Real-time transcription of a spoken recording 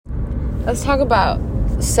let's talk about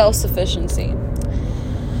self-sufficiency.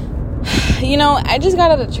 I just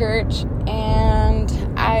got out of church, and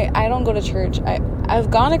I don't go to church. I've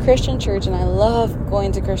gone to Christian church, and I love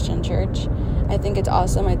going to Christian church. I think it's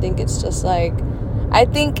awesome. I think it's just like, I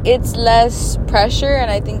think it's less pressure, and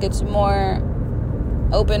I think it's more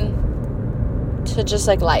open to just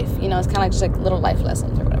like life. It's kind of like just like little life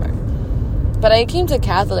lessons or whatever. But I came to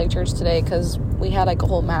Catholic church today because we had like a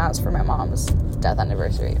whole mass for my mom's death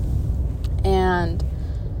anniversary. And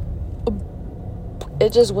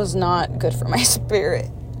it just was not good for my spirit.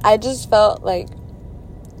 I just felt like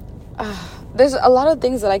there's a lot of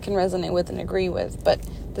things that I can resonate with and agree with, but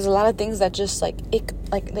there's a lot of things that just like it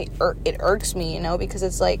irks me, because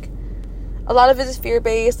it's like a lot of it is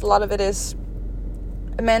fear-based, a lot of it is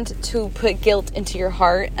meant to put guilt into your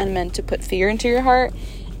heart and meant to put fear into your heart.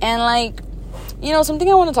 And like, something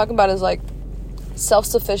I want to talk about is like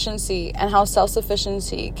self-sufficiency, and how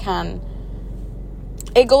self-sufficiency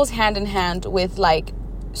it goes hand in hand with like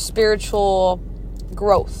spiritual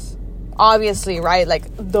growth, obviously, right? Like,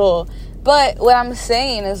 duh. But what I'm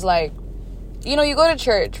saying is like, you go to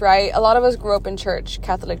church, right? A lot of us grew up in church,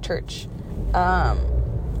 Catholic church.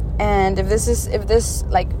 And if this,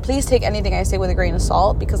 like, please take anything I say with a grain of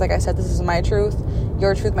salt, because like I said, this is my truth.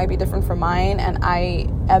 Your truth might be different from mine. And I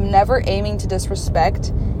am never aiming to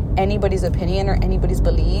disrespect anybody's opinion or anybody's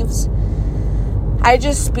beliefs. I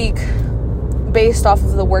just speak based off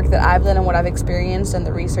of the work that I've done and what I've experienced and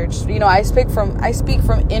the research. I speak from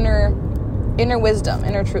inner wisdom,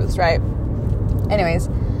 inner truths, right? Anyways,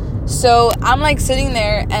 so I'm like sitting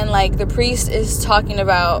there, and like the priest is talking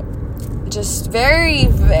about just very,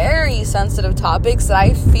 very sensitive topics that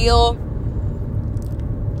I feel,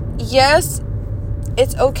 yes,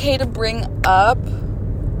 it's okay to bring up,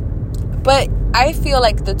 but I feel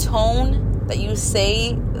like the tone that you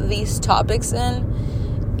say these topics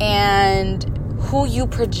in and who you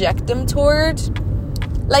project them toward,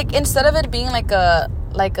 like, instead of it being like a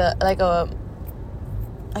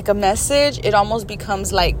message, it almost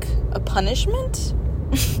becomes like a punishment.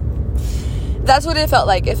 That's what it felt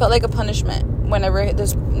like. It felt like a punishment whenever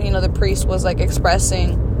this, the priest was like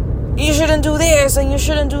expressing, you shouldn't do this and you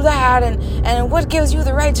shouldn't do that, and what gives you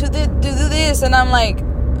the right to do this. And I'm like,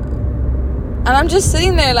 and I'm just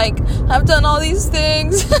sitting there like, I've done all these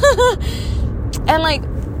things. And like,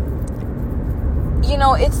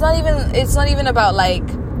 it's not even about like,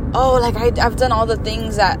 oh, like I've done all the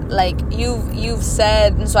things that like you've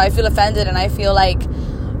said, and so I feel offended and I feel like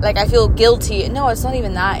I feel guilty. No, it's not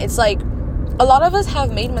even that. It's like, a lot of us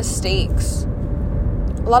have made mistakes.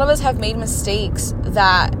 A lot of us have made mistakes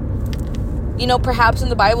that, perhaps in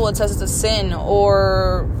the Bible it says it's a sin,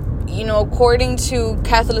 or, according to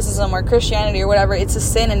Catholicism or Christianity or whatever, it's a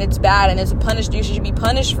sin and it's bad and it's punished. You should be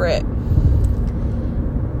punished for it.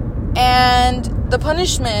 And the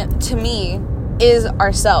punishment to me is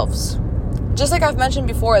ourselves. Just like I've mentioned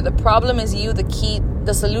before, the problem is you,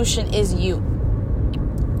 the solution is you.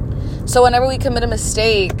 So whenever we commit a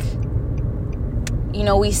mistake,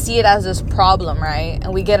 we see it as this problem, right?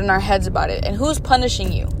 And we get in our heads about it. And who's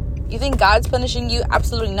punishing you? You think God's punishing you?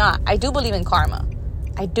 Absolutely not. I do believe in karma.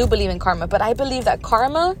 But I believe that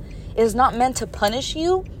karma is not meant to punish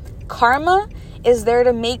you. Karma is there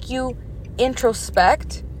to make you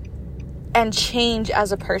introspect and change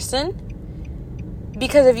as a person.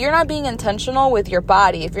 Because if you're not being intentional with your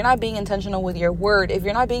body, if you're not being intentional with your word, if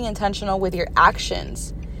you're not being intentional with your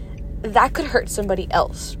actions, that could hurt somebody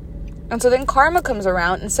else. And so then karma comes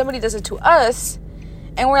around and somebody does it to us,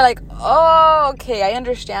 and we're like, oh, okay, I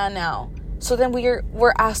understand now. So then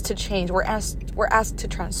we're asked to change. We're asked to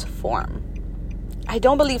transform. I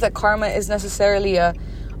don't believe that karma is necessarily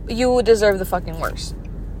you deserve the fucking worst.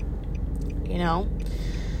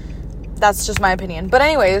 That's just my opinion. But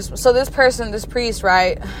anyways, so this priest,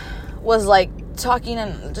 right, was like talking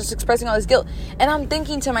and just expressing all this guilt. And I'm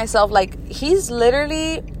thinking to myself, like, he's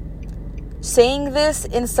literally saying this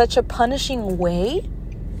in such a punishing way.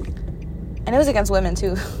 And it was against women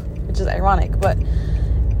too, which is ironic. But,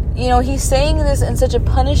 he's saying this in such a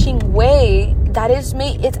punishing way that it's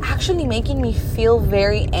actually making me feel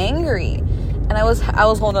very angry. And I was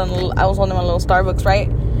holding my little Starbucks, right?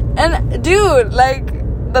 And dude, like,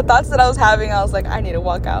 the thoughts that I was having, I was like, I need to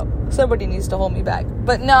walk out. Somebody needs to hold me back.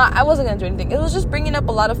 But no, I wasn't going to do anything. It was just bringing up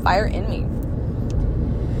a lot of fire in me.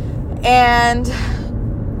 And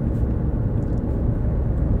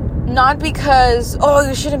not because, oh,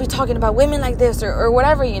 you shouldn't be talking about women like this or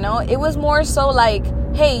whatever, It was more so like,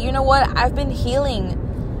 hey, you know what? I've been healing.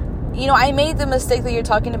 I made the mistake that you're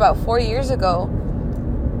talking about 4 years ago.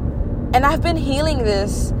 And I've been healing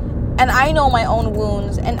this. And I know my own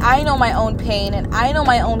wounds, and I know my own pain, and I know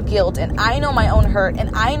my own guilt, and I know my own hurt, and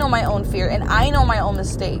I know my own fear, and I know my own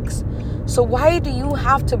mistakes. So why do you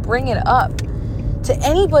have to bring it up to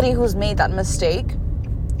anybody who's made that mistake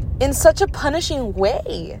in such a punishing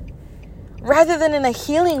way rather than in a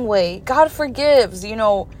healing way? God forgives,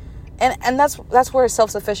 and that's where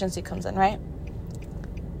self-sufficiency comes in, right?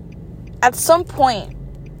 At some point,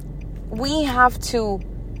 we have to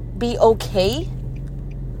be okay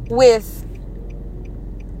with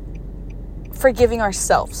forgiving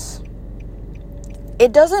ourselves.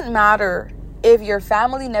 It doesn't matter if your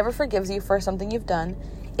family never forgives you for something you've done,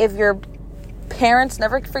 if your parents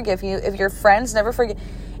never forgive you, if your friends never forgive.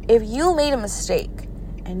 If you made a mistake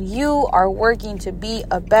and you are working to be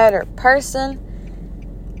a better person,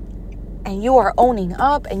 and you are owning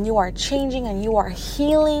up, and you are changing, and you are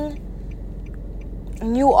healing,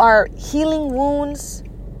 and you are healing wounds,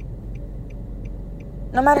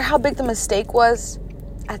 no matter how big the mistake was,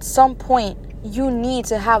 at some point, you need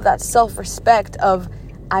to have that self-respect of,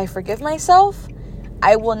 I forgive myself.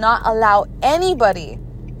 I will not allow anybody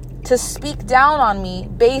to speak down on me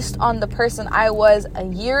based on the person I was a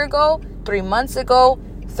year ago, 3 months ago,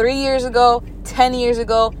 3 years ago, 10 years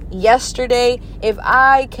ago, yesterday. If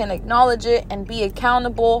I can acknowledge it and be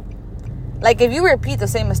accountable. Like, if you repeat the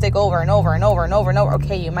same mistake over and over and over and over and over,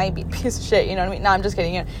 okay, you might be a piece of shit, you know what I mean? No, I'm just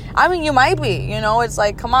kidding. You might be, it's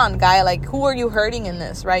like, come on, guy, like, who are you hurting in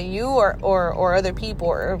this, right? You or other people,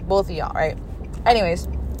 or both of y'all, right? Anyways,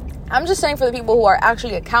 I'm just saying, for the people who are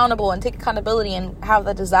actually accountable and take accountability and have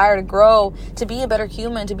the desire to grow, to be a better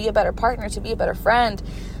human, to be a better partner, to be a better friend,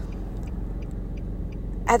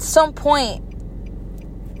 at some point,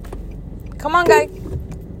 come on, guy.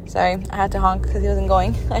 Sorry, I had to honk because he wasn't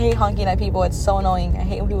going. I hate honking at people. It's so annoying. I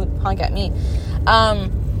hate when people honk at me.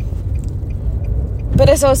 But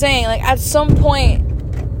as I was saying, like, at some point,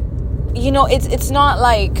 it's not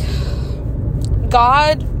like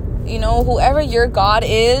God, whoever your God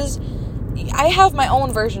is. I have my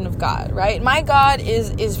own version of God, right? My God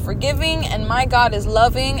is forgiving, and my God is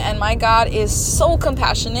loving, and my God is so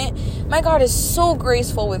compassionate. My God is so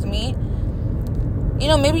graceful with me.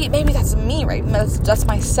 Maybe that's me, right? That's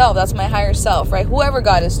myself. That's my higher self, right? Whoever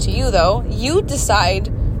God is to you, though, you decide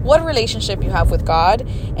what relationship you have with God,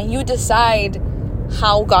 and you decide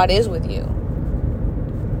how God is with you.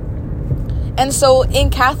 And so in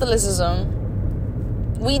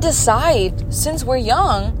Catholicism, we decide since we're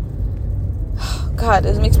young, God,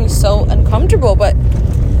 this makes me so uncomfortable, but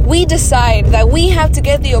we decide that we have to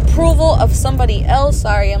get the approval of somebody else.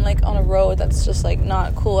 Sorry, I'm like on a road that's just like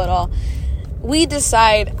not cool at all. We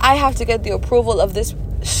decide I have to get the approval of this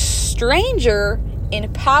stranger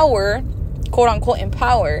in power, quote unquote in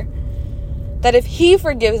power, that if he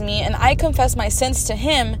forgives me and I confess my sins to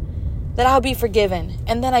him, that I'll be forgiven.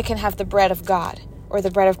 And then I can have the bread of God, or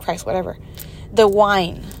the bread of Christ, whatever, the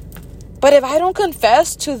wine. But if I don't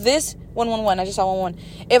confess to this, 111, I just saw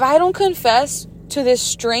 111. If I don't confess to this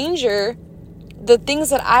stranger the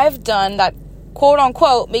things that I've done that, quote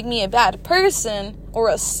unquote, make me a bad person or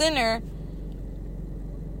a sinner,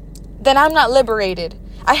 then I'm not liberated.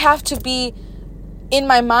 I have to be in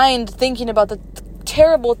my mind thinking about the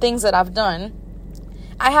terrible things that I've done.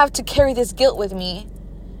 I have to carry this guilt with me.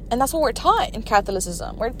 And that's what we're taught in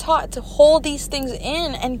Catholicism. We're taught to hold these things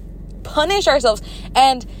in and punish ourselves.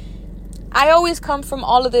 And I always come from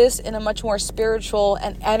all of this in a much more spiritual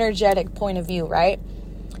and energetic point of view, right?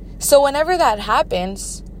 So whenever that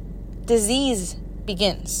happens, disease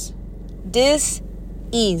begins.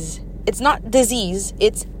 Dis-ease. It's not disease,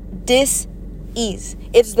 it's dis-ease.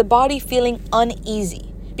 It's the body feeling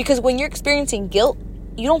uneasy. Because when you're experiencing guilt,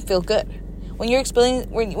 you don't feel good. When you're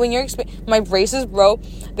experiencing, my braces, bro,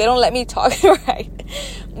 they don't let me talk right.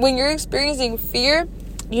 When you're experiencing fear,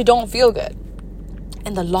 you don't feel good.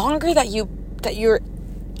 And the longer that you're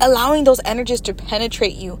allowing those energies to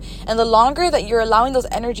penetrate you, and the longer that you're allowing those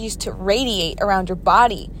energies to radiate around your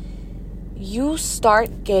body, you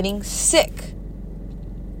start getting sick.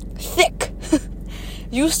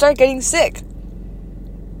 You start getting sick.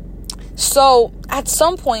 So at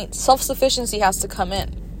some point, self-sufficiency has to come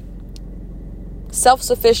in.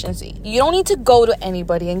 Self-sufficiency. You don't need to go to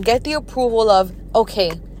anybody and get the approval of,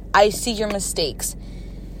 okay, I see your mistakes.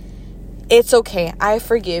 It's okay. I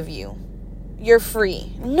forgive you. You're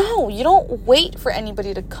free. No, you don't wait for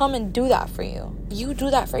anybody to come and do that for you. You do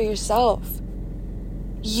that for yourself.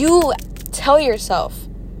 You tell yourself,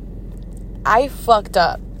 I fucked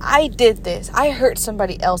up. I did this. I hurt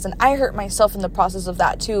somebody else, and I hurt myself in the process of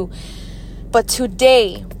that too. But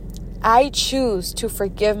today, I choose to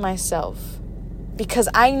forgive myself, because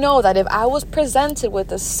I know that if I was presented with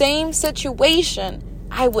the same situation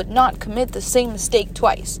I would not commit the same mistake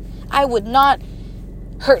twice. I would not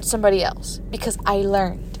hurt somebody else because I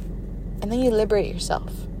learned. And then you liberate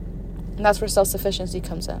yourself. And that's where self-sufficiency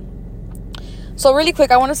comes in. So really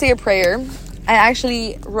quick, I want to say a prayer. I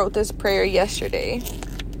actually wrote this prayer yesterday.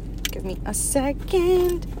 Give me a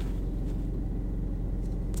second.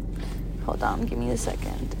 Hold on, give me a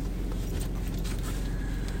second.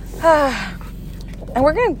 And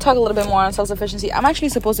we're going to talk a little bit more on self-sufficiency. I'm actually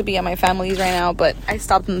supposed to be at my family's right now, but I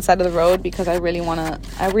stopped on the side of the road because I really wanted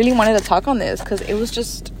to talk on this because it was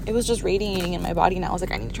just radiating in my body, and I was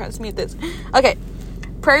like, I need to transmute this. Okay,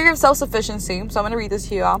 prayer of self-sufficiency. So I'm going to read this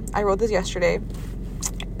to you all. I wrote this yesterday.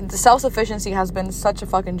 The self-sufficiency has been such a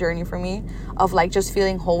fucking journey for me of like just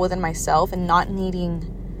feeling whole within myself and not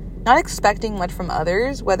expecting much from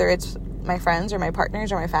others, whether it's my friends or my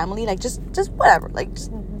partners or my family. Like just whatever, like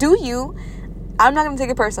just do you. I'm not going to take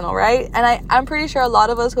it personal, right? And I'm pretty sure a lot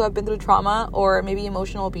of us who have been through trauma or maybe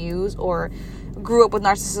emotional abuse or grew up with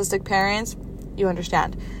narcissistic parents, you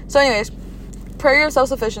understand. So anyways, prayer of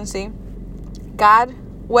self-sufficiency. God,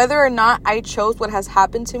 whether or not I chose what has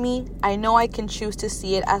happened to me, I know I can choose to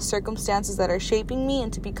see it as circumstances that are shaping me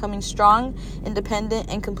into becoming strong, independent,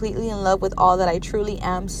 and completely in love with all that I truly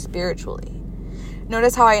am spiritually.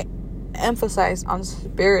 Notice how I emphasize on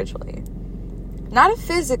spiritually. Not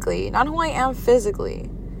physically, not who I am physically.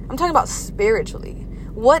 I'm talking about spiritually.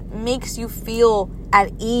 What makes you feel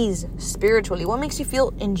at ease spiritually? What makes you feel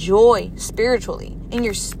enjoy spiritually in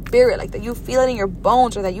your spirit? Like that you feel it in your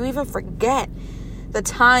bones, or that you even forget the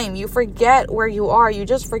time. You forget where you are. You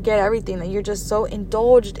just forget everything. That you're just so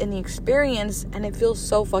indulged in the experience, and it feels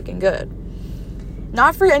so fucking good.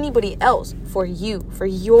 Not for anybody else, for you, for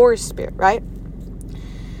your spirit, right?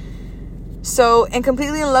 So, and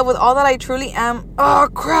completely in love with all that I truly am. Oh,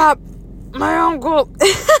 crap. My uncle.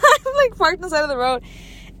 I'm like parked on the side of the road.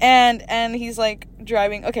 And he's like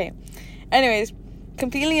driving. Okay. Anyways,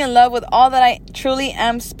 completely in love with all that I truly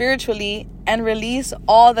am spiritually, and release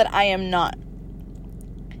all that I am not.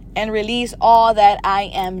 And release all that I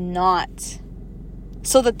am not.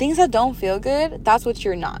 So the things that don't feel good, that's what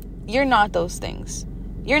you're not. You're not those things.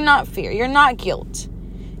 You're not fear. You're not guilt.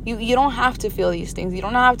 You don't have to feel these things. You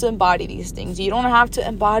don't have to embody these things. You don't have to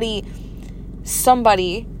embody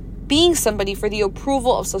being somebody for the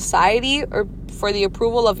approval of society, or for the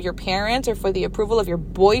approval of your parents, or for the approval of your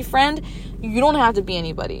boyfriend. You don't have to be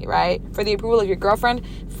anybody, right? For the approval of your girlfriend,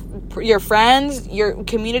 your friends, your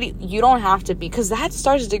community. You don't have to be, because that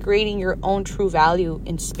starts degrading your own true value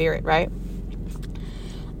in spirit, right?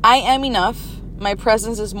 I am enough. My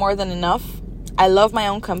presence is more than enough. I love my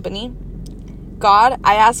own company. God,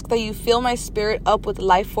 I ask that you fill my spirit up with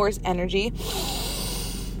life force energy.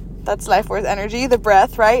 That's life force energy, the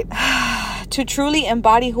breath, right? To truly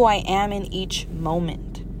embody who I am in each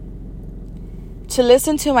moment. To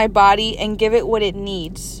listen to my body and give it what it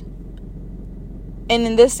needs. And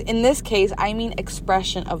in this case, I mean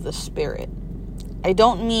expression of the spirit. I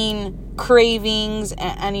don't mean cravings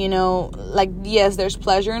and you know, like, yes, there's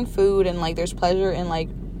pleasure in food, and like there's pleasure in like,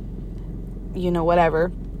 you know,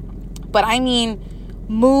 whatever. But I mean,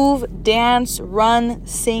 move, dance, run,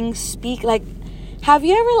 sing, speak. Like, have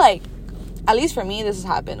you ever, like, at least for me, this has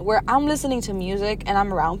happened, where I'm listening to music and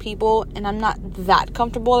I'm around people and I'm not that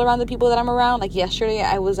comfortable around the people that I'm around. Like yesterday,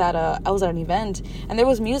 I was at an event and there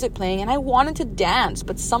was music playing and I wanted to dance,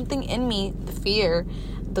 but something in me, the fear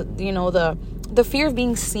of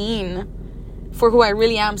being seen for who I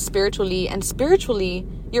really am spiritually, and spiritually,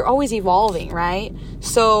 you're always evolving, right?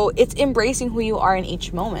 So it's embracing who you are in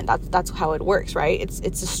each moment. That's how it works, right?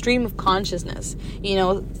 It's a stream of consciousness. You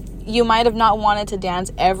know, you might have not wanted to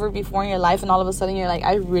dance ever before in your life, and all of a sudden you're like,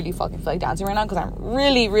 I really fucking feel like dancing right now because I'm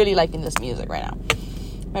really, really liking this music right now.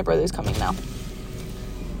 My brother's coming now.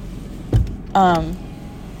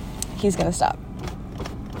 He's gonna stop.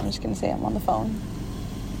 I'm just gonna say I'm on the phone.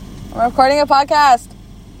 I'm recording a podcast.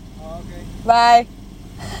 Oh, okay. Bye.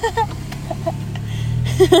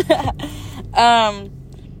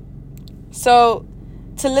 So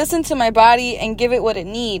to listen to my body and give it what it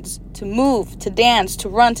needs, to move, to dance, to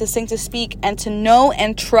run, to sing, to speak, and to know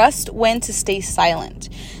and trust when to stay silent.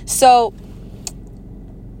 So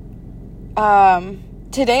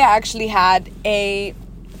today I actually had let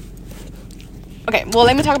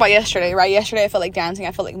me talk about yesterday, right? Yesterday I felt like dancing,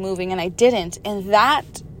 I felt like moving, and I didn't. And that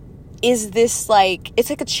is this, like, it's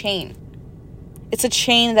like a chain. It's a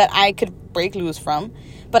chain that I could break loose from,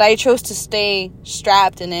 but I chose to stay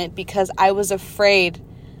strapped in it because I was afraid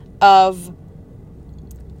of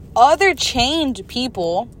other chained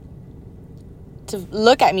people to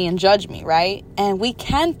look at me and judge me, right? And we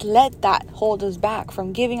can't let that hold us back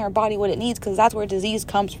from giving our body what it needs, because that's where disease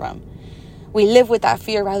comes from. We live with that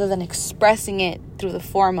fear rather than expressing it through the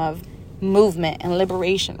form of movement and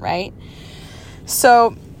liberation, right?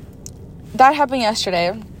 So that happened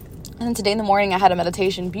yesterday. And today in the morning I had a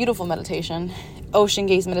meditation, beautiful meditation, ocean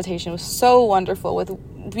gaze meditation. It was so wonderful with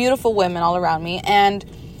beautiful women all around me. And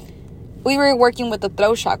we were working with the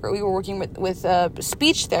throat chakra. We were working with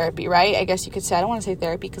speech therapy, right? I guess you could say. I don't want to say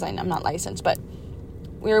therapy because I'm not licensed, but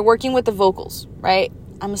we were working with the vocals, right?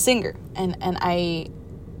 I'm a singer, and I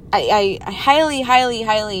highly, highly,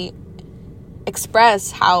 highly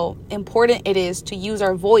express how important it is to use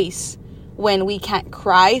our voice when we can't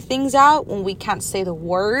cry things out, when we can't say the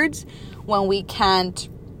words, when we can't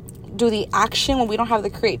do the action, when we don't have the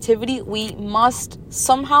creativity. We must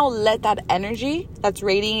somehow let that energy that's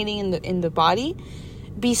radiating in the body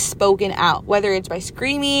be spoken out, whether it's by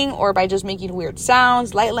screaming or by just making weird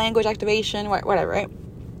sounds, light language activation, whatever, right?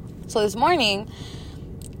 So this morning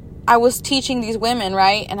I was teaching these women,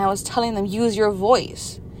 right? And I was telling them, use your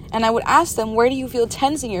voice. And I would ask them, where do you feel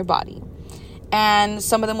tense in your body? And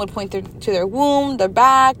some of them would point to their womb, their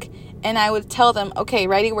back. And I would tell them, okay,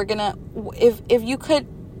 ready? We're gonna, if you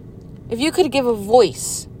could give a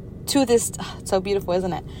voice to this, it's so beautiful,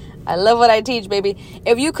 isn't it? I love what I teach, baby.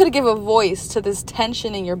 If you could give a voice to this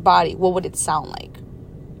tension in your body, what would it sound like?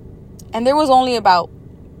 And there was only about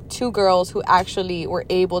 2 girls who actually were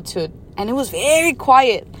able to, and it was very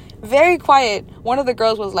quiet, very quiet. One of the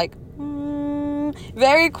girls was like,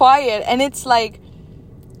 very quiet. And it's like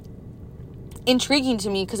intriguing to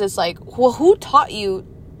me because it's like, well, who taught you?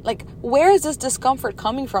 Like, where is this discomfort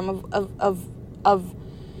coming from of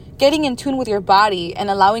getting in tune with your body and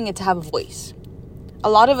allowing it to have a voice? A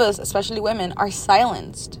lot of us, especially women, are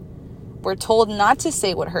silenced. We're told not to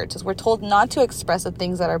say what hurts us. We're told not to express the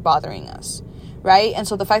things that are bothering us, right? And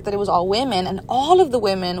so the fact that it was all women, and all of the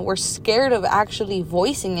women were scared of actually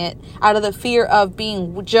voicing it out of the fear of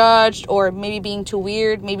being judged or maybe being too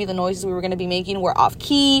weird. Maybe the noises we were going to be making were off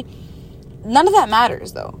key. None of that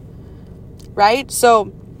matters, though, right?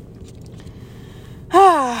 So,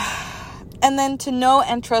 and then to know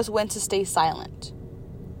and trust when to stay silent.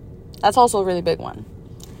 That's also a really big one.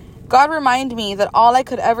 God reminded me that all I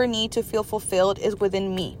could ever need to feel fulfilled is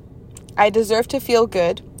within me. I deserve to feel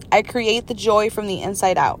good. I create the joy from the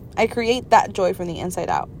inside out. I create that joy from the inside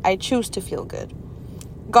out. I choose to feel good.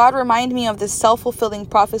 God reminded me of this self-fulfilling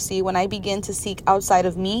prophecy when I begin to seek outside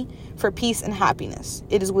of me for peace and happiness.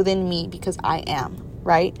 It is within me because I am,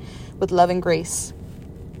 right? With love and grace.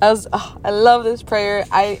 I love this prayer.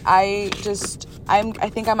 I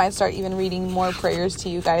think I might start even reading more prayers to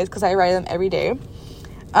you guys because I write them every day.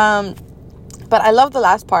 But I love the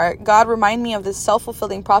last part. God remind me of this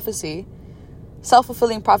self-fulfilling prophecy.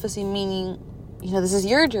 Self-fulfilling prophecy meaning, this is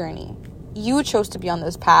your journey. You chose to be on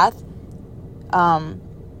this path. How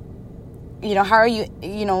are you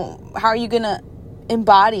going to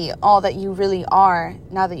embody all that you really are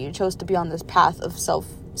now that you chose to be on this path of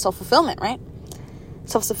self-fulfillment, right?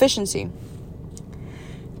 Self-sufficiency.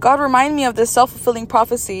 God remind me of this self-fulfilling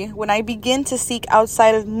prophecy when I begin to seek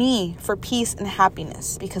outside of me for peace and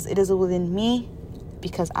happiness, because it is within me,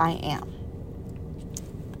 because I am.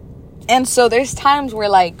 And so there's times where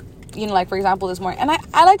like for example this morning, and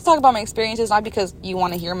I like to talk about my experiences, not because you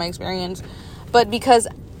want to hear my experience, but because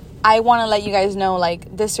I want to let you guys know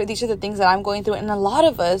like these are the things that I'm going through. And a lot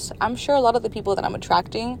of us, I'm sure a lot of the people that I'm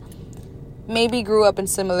attracting maybe grew up in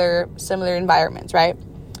similar environments, right?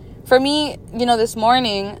 For me, this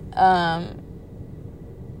morning, my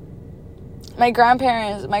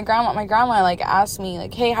grandma like asked me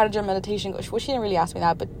like, hey, how did your meditation go? Well, she didn't really ask me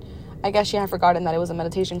that, but I guess she had forgotten that it was a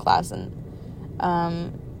meditation class. And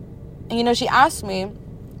she asked me,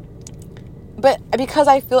 but because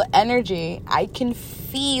I feel energy, I can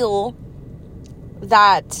feel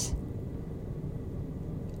that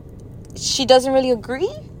she doesn't really agree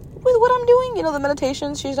with what I'm doing. The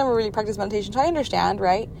meditation, she's never really practiced meditation, so I understand,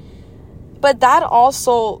 right? But that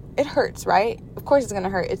also, it hurts, right? Of course it's gonna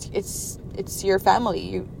hurt. It's your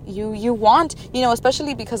family. You want,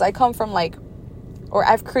 especially because I come from or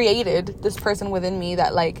I've created this person within me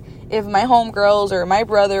that like, if my homegirls or my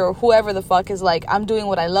brother or whoever the fuck is like, I'm doing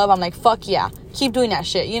what I love, I'm like, fuck yeah, keep doing that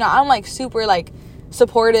shit. I'm like super like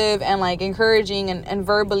supportive and like encouraging and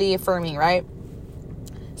verbally affirming, right?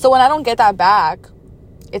 So when I don't get that back,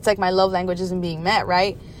 it's like my love language isn't being met,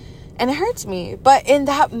 right? And it hurts me. But in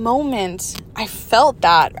that moment, I felt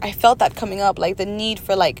that coming up, like the need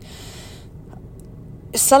for like,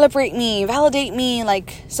 celebrate me, validate me,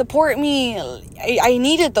 like support me. I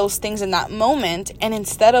needed those things in that moment. And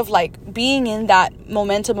instead of like being in that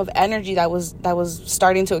momentum of energy that was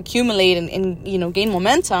starting to accumulate and gain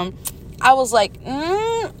momentum, I was like,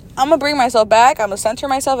 I'm going to bring myself back. I'm going to center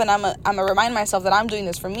myself, and I'm going to remind myself that I'm doing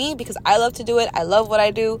this for me because I love to do it. I love what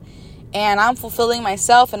I do, and I'm fulfilling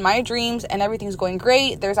myself and my dreams, and everything's going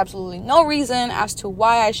great. There's absolutely no reason as to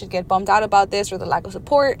why I should get bummed out about this or the lack of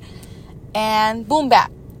support. And boom,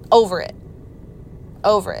 back. Over it.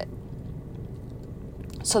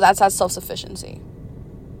 So that's that self-sufficiency.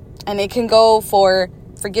 And it can go for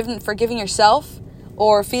forgiving yourself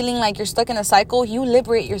or feeling like you're stuck in a cycle. You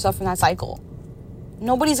liberate yourself from that cycle.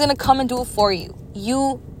 Nobody's going to come and do it for you.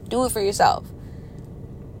 You do it for yourself.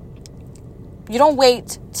 You don't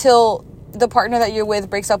wait till the partner that you're with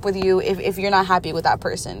breaks up with you if you're not happy with that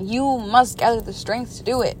person. You must gather the strength to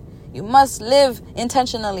do it. You must live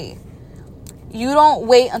intentionally. You don't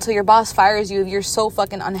wait until your boss fires you if you're so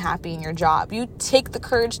fucking unhappy in your job. You take the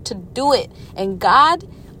courage to do it. And God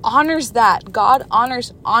honors that. God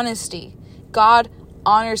honors honesty. God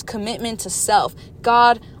honors commitment to self.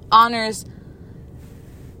 God honors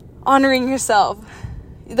honoring yourself.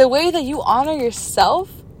 The way that you honor yourself,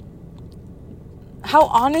 how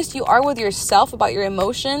honest you are with yourself about your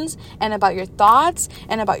emotions and about your thoughts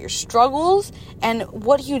and about your struggles and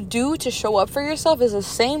what you do to show up for yourself is the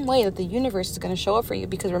same way that the universe is going to show up for you,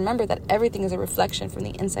 because remember that everything is a reflection from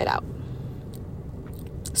the inside out.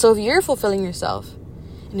 So if you're fulfilling yourself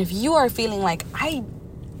and if you are feeling like,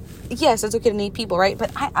 yes, it's okay to need people, right?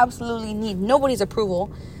 But I absolutely need nobody's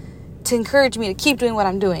approval to encourage me to keep doing what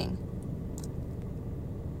I'm doing.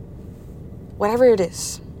 Whatever it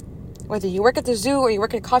is. Whether you work at the zoo or you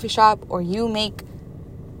work at a coffee shop or you make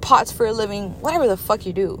pots for a living, whatever the fuck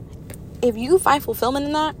you do. If you find fulfillment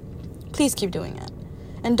in that, please keep doing it.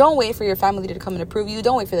 And don't wait for your family to come and approve you.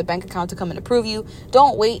 Don't wait for the bank account to come and approve you.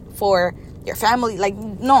 Don't wait for your family.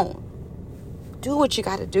 No. Do what you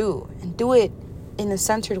got to do. And do it in a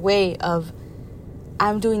centered way of,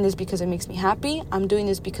 I'm doing this because it makes me happy. I'm doing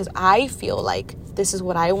this because I feel like this is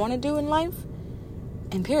what I want to do in life.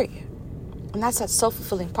 And period. And that's that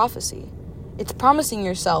self-fulfilling prophecy. It's promising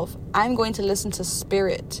yourself, I'm going to listen to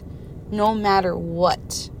spirit no matter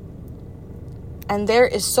what. And there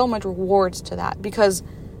is so much rewards to that, because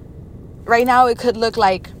right now it could look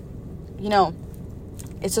like,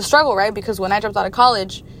 it's a struggle, right? Because when I dropped out of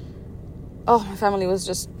college, my family was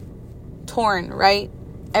just torn, right?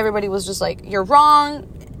 Everybody was just like, you're wrong.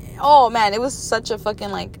 Oh man, it was such a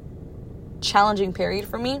fucking challenging period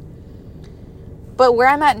for me. But where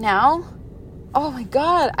I'm at now, oh my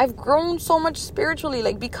God, I've grown so much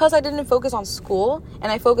spiritually. Because I didn't focus on school and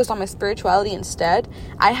I focused on my spirituality instead,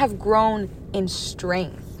 I have grown in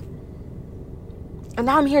strength. And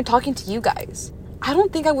now I'm here talking to you guys. I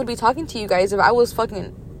don't think I would be talking to you guys if I was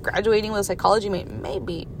fucking graduating with a psychology major.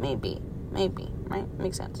 Maybe, right?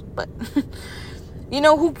 Makes sense. But,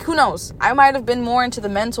 who knows? I might have been more into the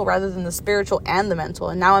mental rather than the spiritual and the mental.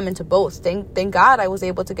 And now I'm into both. Thank God I was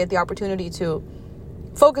able to get the opportunity to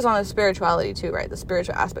focus on the spirituality too, right? The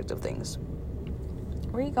spiritual aspect of things.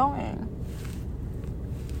 Where are you going?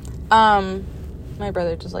 My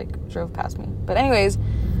brother just drove past me. But anyways,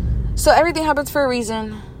 so everything happens for a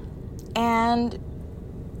reason. And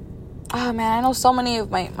oh man, I know so many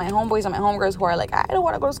of my homeboys and my homegirls who are like, I don't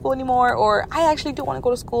want to go to school anymore, or I actually do want to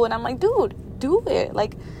go to school. And I'm like, dude, do it.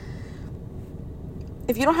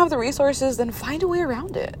 If you don't have the resources, then find a way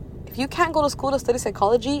around it. If you can't go to school to study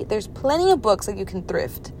psychology, there's plenty of books that you can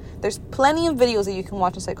thrift. There's plenty of videos that you can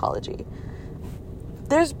watch on psychology.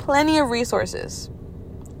 There's plenty of resources.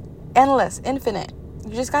 Endless, infinite.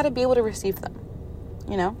 You just got to be able to receive them,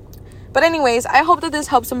 But anyways, I hope that this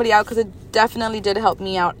helped somebody out, because it definitely did help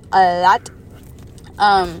me out a lot.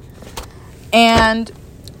 And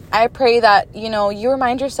I pray that, you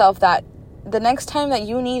remind yourself that the next time that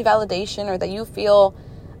you need validation, or that you feel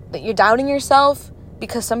that you're doubting yourself,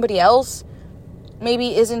 because somebody else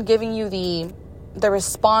maybe isn't giving you the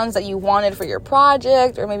response that you wanted for your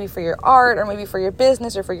project, or maybe for your art, or maybe for your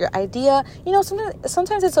business, or for your idea.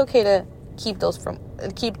 Sometimes it's okay to keep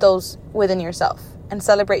those within yourself and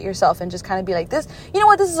celebrate yourself, and just kind of be like, this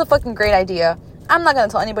is a fucking great idea. I'm not going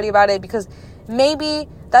to tell anybody about it, because maybe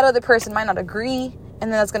that other person might not agree, and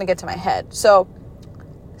then that's going to get to my head. So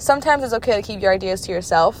sometimes it's okay to keep your ideas to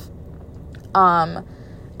yourself.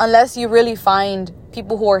 Unless you really find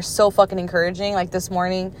people who are so fucking encouraging. Like this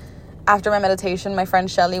morning, after my meditation, my friend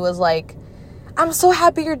Shelly was like, I'm so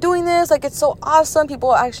happy you're doing this. It's so awesome.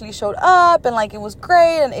 People actually showed up, and it was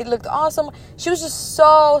great, and it looked awesome. She was just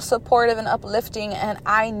so supportive and uplifting, and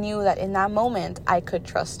I knew that in that moment, I could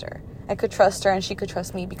trust her. And she could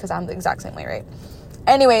trust me, because I'm the exact same way, right?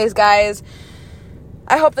 Anyways, guys,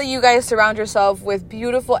 I hope that you guys surround yourself with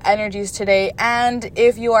beautiful energies today. And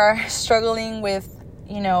if you are struggling with,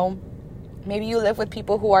 Maybe you live with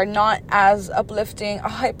people who are not as uplifting.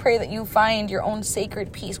 I pray that you find your own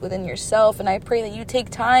sacred peace within yourself. And I pray that you take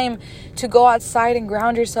time to go outside and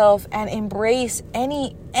ground yourself and embrace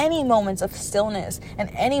any moments of stillness and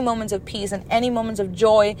any moments of peace and any moments of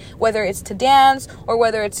joy, whether it's to dance or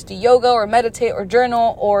whether it's to yoga or meditate or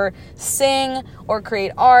journal or sing or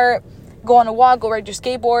create art, go on a walk, go ride your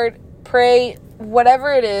skateboard, pray,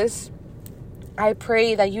 whatever it is. I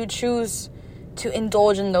pray that you choose to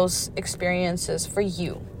indulge in those experiences for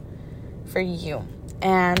you.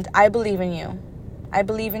 And I believe in you.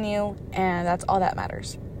 And that's all that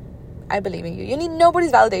matters. I believe in you. You need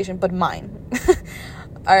nobody's validation but mine.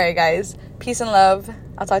 All right, guys. Peace and love.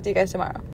 I'll talk to you guys tomorrow.